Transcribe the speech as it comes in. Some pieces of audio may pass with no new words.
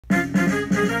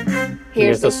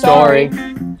Here's the story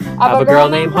of a girl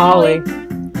named Holly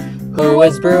who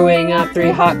was brewing up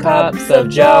 3 hot cups of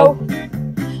joe.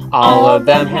 All of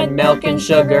them had milk and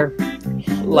sugar,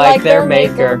 like their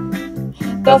maker,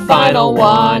 the final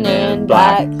one in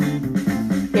black.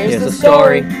 Here's the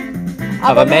story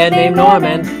of a man named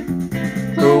Norman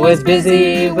who was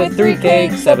busy with 3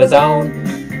 cakes of his own.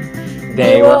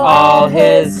 They were all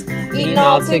his, eaten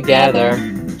all together,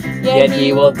 yet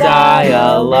he will die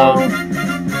alone.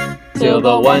 Till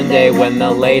the one day when the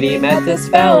lady met this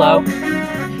fellow,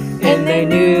 and they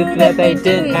knew that they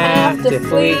didn't have to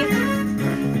flee,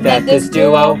 that this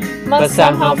duo must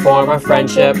somehow form a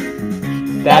friendship.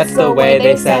 That's the way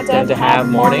they sat down to have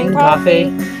morning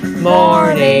coffee.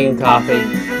 Morning coffee.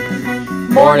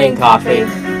 Morning coffee.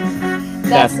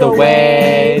 That's the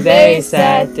way they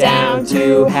sat down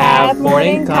to have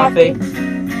morning coffee.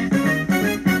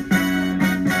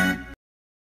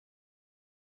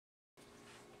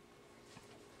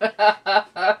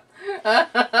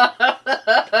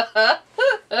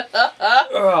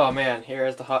 Oh man, here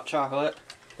is the hot chocolate.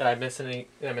 Did I miss the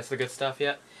good stuff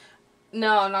yet?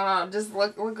 No. Just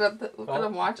look at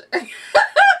them watching.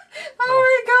 Oh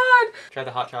my god! Try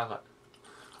the hot chocolate.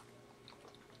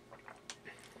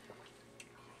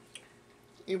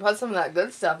 You put some of that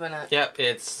good stuff in it. Yep,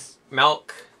 it's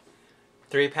milk,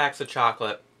 3 packs of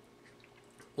chocolate,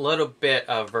 a little bit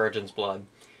of virgin's blood,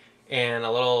 and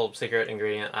a little secret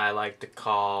ingredient I like to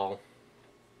call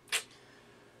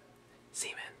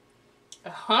semen.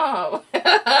 Oh.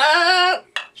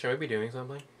 Should we be doing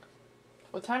something?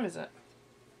 What time is it?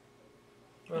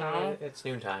 Well, No. It's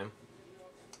noontime.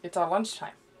 It's our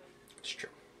lunchtime. It's true.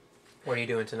 What are you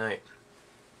doing tonight?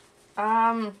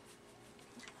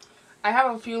 I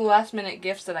have a few last minute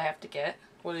gifts that I have to get.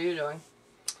 What are you doing?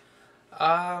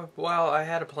 Well, I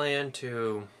had a plan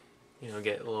to,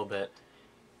 get a little bit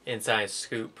inside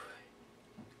scoop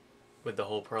with the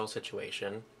whole Pearl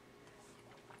situation.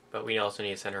 But we also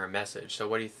need to send her a message. So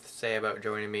what do you say about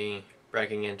joining me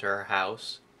breaking into her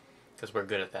house? Because we're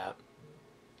good at that.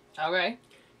 Okay.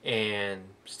 And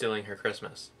stealing her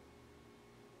Christmas.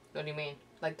 What do you mean?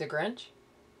 Like the Grinch?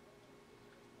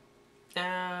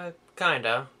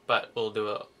 Kinda, but we'll do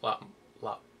a lot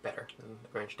better than the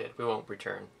Grinch did. We won't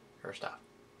return her stuff.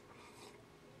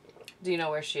 Do you know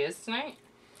where she is tonight?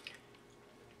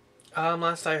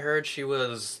 Last I heard, she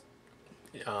was,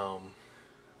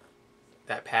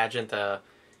 that pageant, the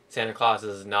Santa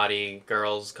Claus's Naughty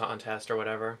Girls contest or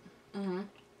whatever. Mm-hmm.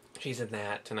 She's in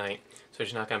that tonight, so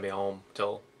she's not gonna be home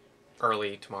till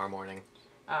early tomorrow morning.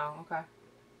 Oh, okay.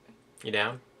 You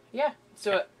down? Yeah, let's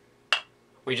do it.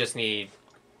 We just need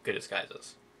good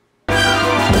disguises.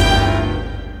 That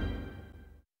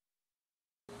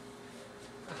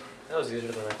was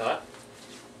easier than I thought.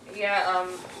 Yeah,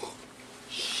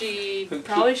 she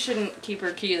probably shouldn't keep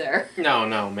her key there.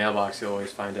 No, mailbox, you'll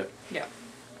always find it. Yeah.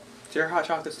 Is your hot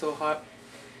chocolate still hot?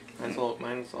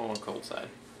 Mine's on the cold side.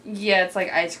 Yeah, it's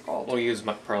like ice cold. We'll use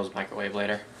Pearl's microwave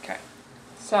later. Okay.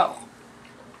 So.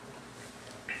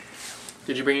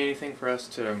 Did you bring anything for us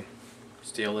to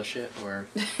steal this shit, or are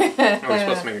we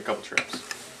supposed to make a couple trips?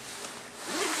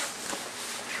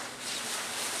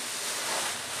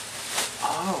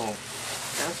 Oh,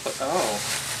 that's what. Oh,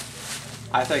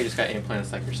 I thought you just got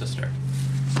implants like your sister.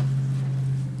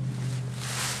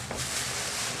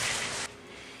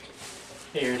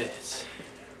 Here it is.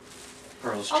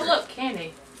 Pearl's treat. Oh look,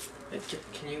 candy.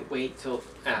 Can you wait till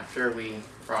after we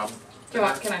rob?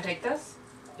 Can I take this?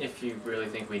 If you really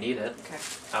think we need it. Okay.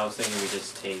 I was thinking we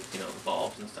just take, the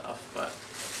bulbs and stuff, but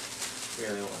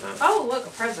really want to. Oh, look, a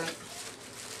present.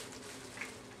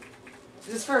 Is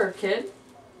this for a kid?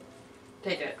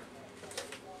 Take it.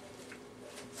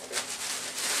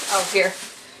 Oh, here.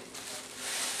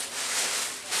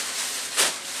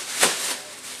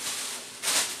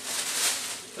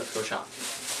 Let's go shop.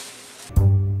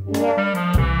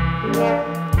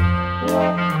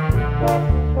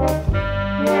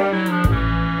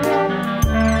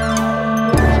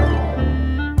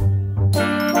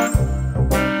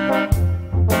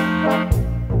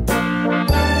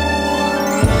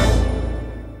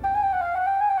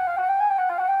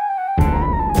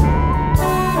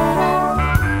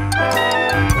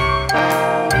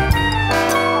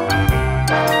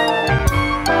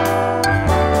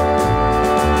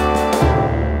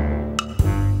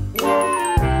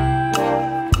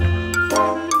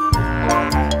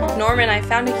 Norman, I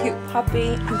found a cute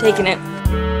puppy. I'm taking it.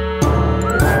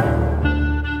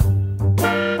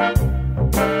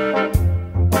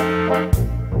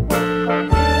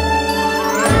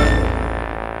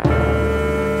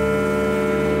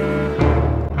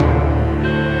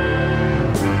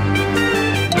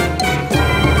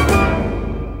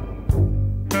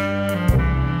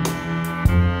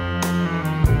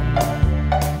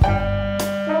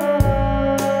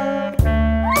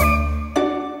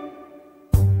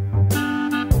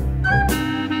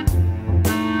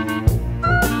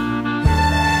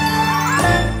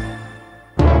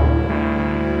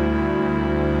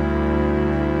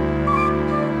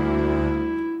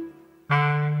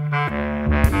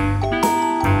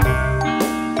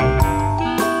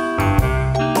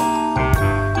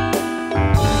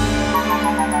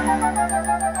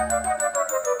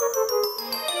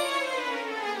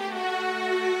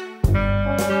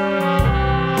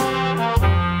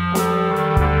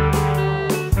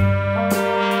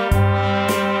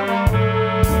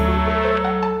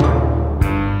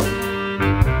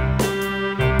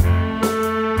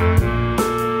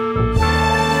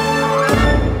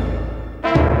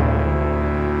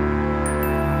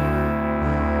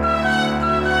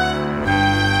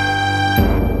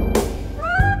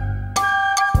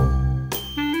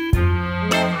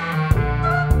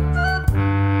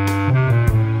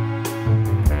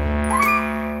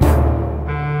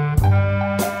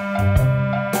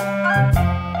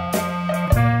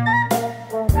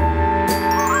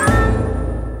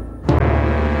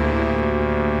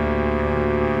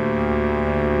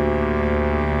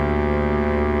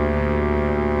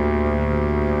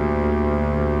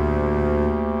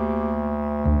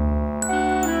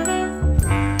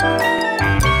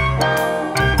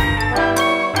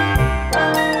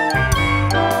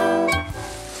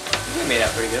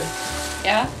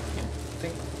 Yeah? I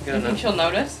think good You enough. think she'll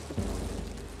notice?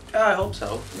 I hope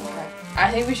so. Okay. I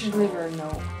think we should leave her a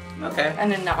note. Okay.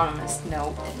 An anonymous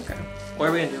note. Okay. What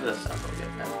are we gonna do with this stuff when we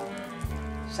get back?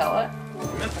 Sell it?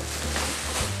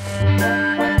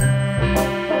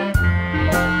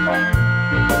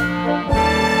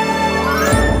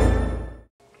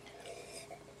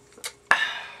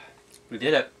 We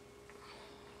did it.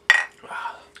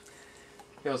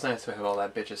 Feels nice to have all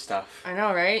that bitch's stuff. I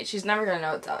know, right? She's never gonna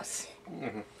know it's us.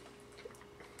 Mm-hmm.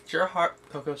 Is your hot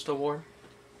cocoa still warm?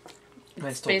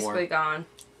 It's still basically gone.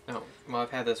 No. Well,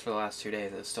 I've had this for the last 2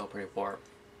 days. It's still pretty warm.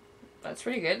 That's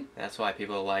pretty good. That's why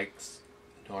people like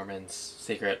Norman's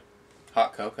secret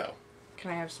hot cocoa.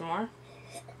 Can I have some more?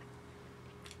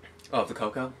 Oh, the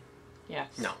cocoa?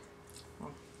 Yes. No. Oh.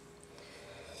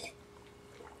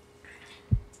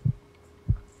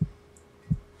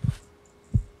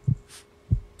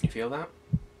 You feel that?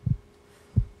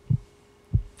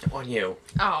 On you.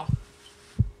 Oh.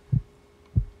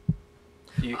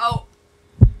 You. Oh.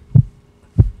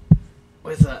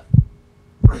 What is that?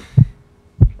 Are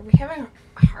we having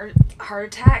heart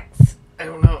attacks? I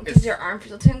don't know. Does your arm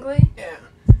feel tingly? Yeah.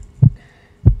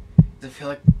 Does it feel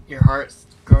like your heart's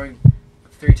growing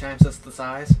 3 times the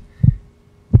size?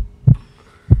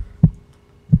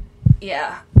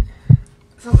 Yeah.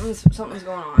 Something's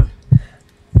going on.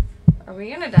 Are we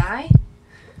gonna die?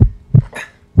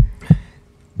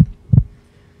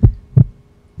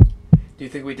 Do you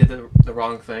think we did the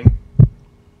wrong thing?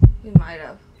 We might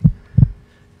have.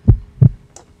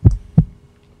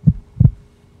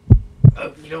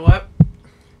 You know what?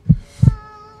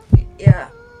 Yeah.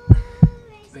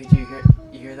 Wait, do you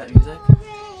hear that music?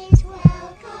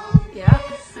 Yeah,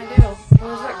 I do.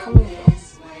 Where's that coming from?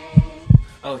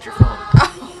 Oh, it's your phone.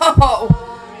 Oh!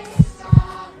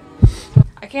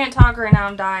 I can't talk right now,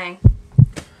 I'm dying.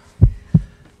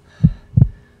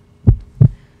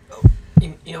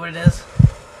 You know what it is?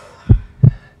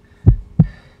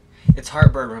 It's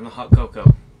heartburn from the hot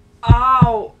cocoa.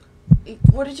 Oh!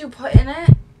 What did you put in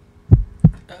it?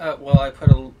 Well, I put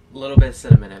a little bit of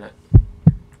cinnamon in it.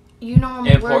 You know I'm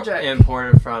allergic.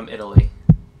 Imported from Italy.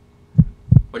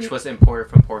 Which was imported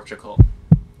from Portugal.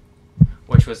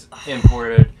 Which was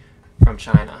imported from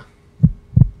China.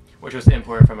 Which was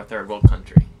imported from a third world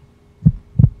country.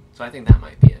 So I think that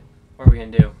might be it. What are we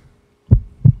gonna do?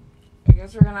 I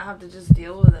guess we're gonna have to just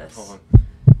deal with this. Hold on.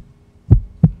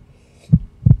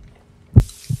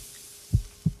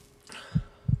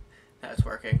 That's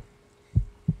working.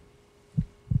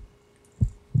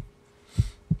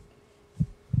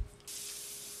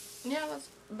 Yeah, that's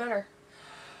better.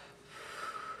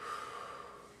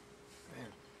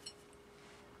 Man.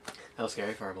 That was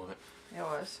scary for a moment. It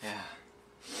was. Yeah.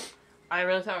 I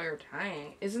really thought we were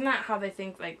dying. Isn't that how they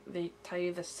think, like, they tell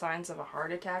you the signs of a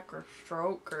heart attack or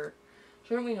stroke or...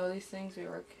 Shouldn't we know these things? We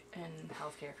work in the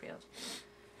healthcare field.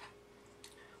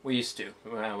 We used to.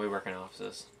 We work in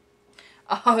offices.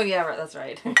 Oh, yeah, right, that's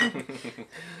right.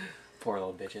 Poor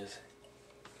little bitches.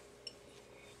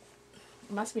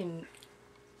 Must be...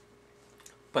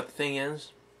 But the thing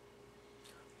is,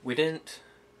 we didn't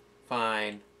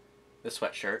find the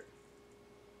sweatshirt.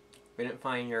 We didn't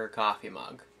find your coffee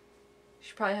mug.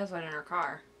 She probably has one in her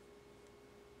car.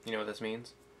 You know what this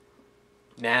means?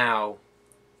 Now,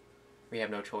 we have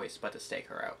no choice but to stake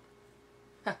her out.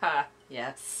 Haha,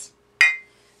 yes.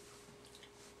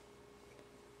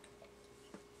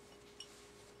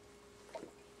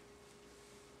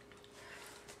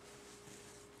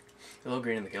 A little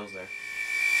green in the gills there.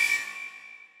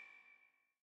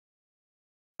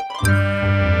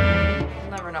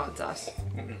 You'll never know it's us.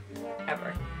 Mm-mm.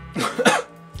 Ever.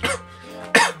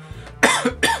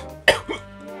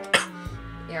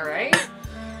 You alright?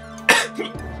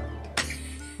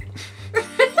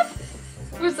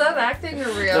 Was that acting or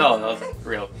real? No, that was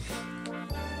real.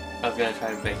 I was gonna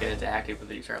try to make it into acting, but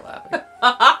then you start laughing.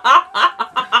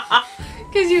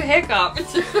 Because you hiccuped.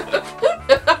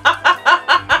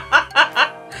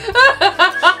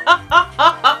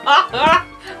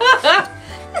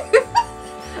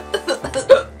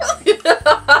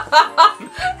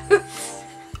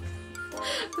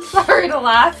 Sorry to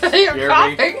laugh. You're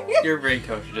coughing. Your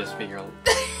ringtone should just be your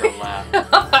laugh.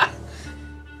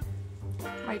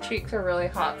 My cheeks are really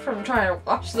hot from trying to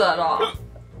wash that off.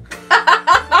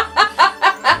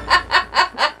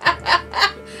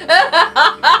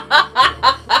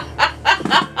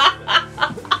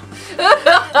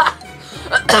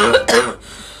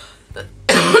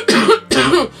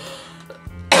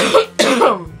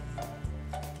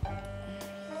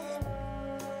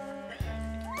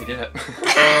 You did it.